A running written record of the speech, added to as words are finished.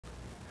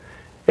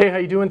Hey, how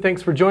you doing?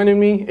 Thanks for joining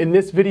me. In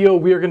this video,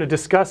 we are going to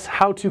discuss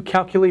how to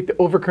calculate the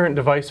overcurrent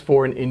device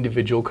for an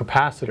individual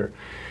capacitor.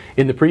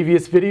 In the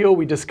previous video,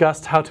 we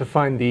discussed how to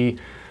find the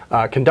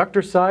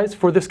conductor size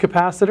for this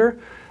capacitor,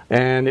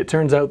 and it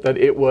turns out that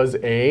it was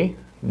a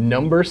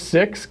number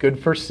 6,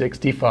 good for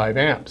 65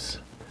 amps.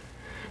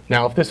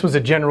 Now, if this was a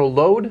general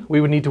load,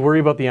 we would need to worry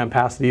about the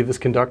ampacity of this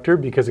conductor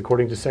because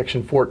according to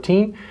section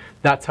 14,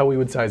 that's how we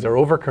would size our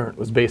overcurrent,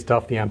 was based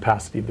off the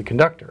ampacity of the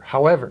conductor.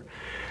 However,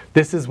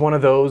 this is one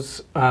of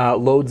those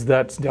loads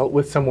that's dealt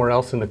with somewhere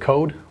else in the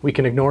code. We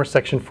can ignore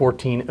section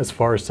 14 as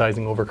far as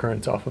sizing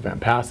overcurrents off of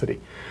ampacity.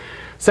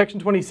 Section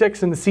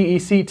 26 in the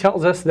CEC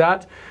tells us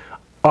that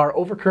our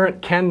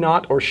overcurrent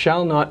cannot or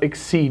shall not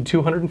exceed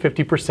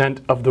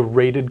 250% of the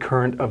rated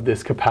current of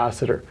this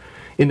capacitor.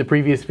 In the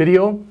previous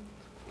video,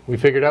 we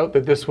figured out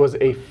that this was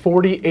a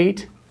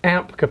 48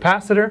 amp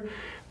capacitor.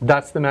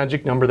 That's the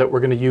magic number that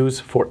we're going to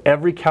use for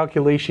every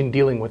calculation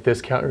dealing with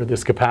this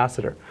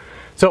capacitor.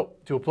 So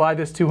to apply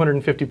this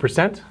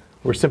 250%,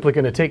 we're simply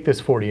going to take this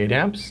 48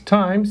 amps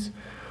times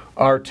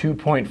our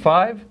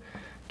 2.5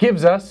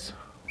 gives us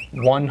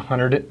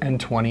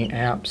 120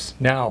 amps.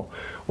 Now,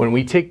 when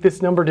we take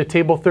this number to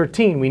table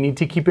 13, we need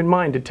to keep in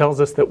mind it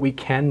tells us that we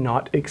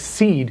cannot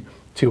exceed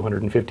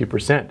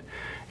 250%.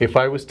 If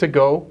I was to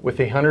go with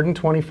a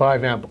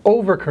 125 amp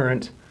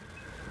overcurrent,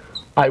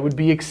 I would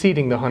be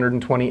exceeding the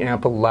 120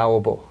 amp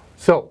allowable.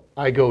 So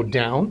I go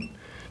down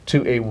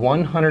to a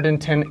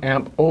 110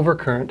 amp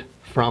overcurrent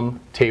from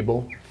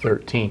table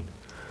 13.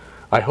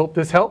 I hope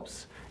this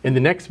helps. In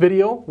the next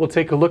video, we'll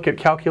take a look at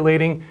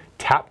calculating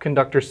tap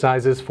conductor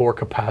sizes for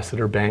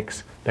capacitor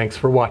banks. Thanks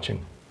for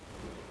watching.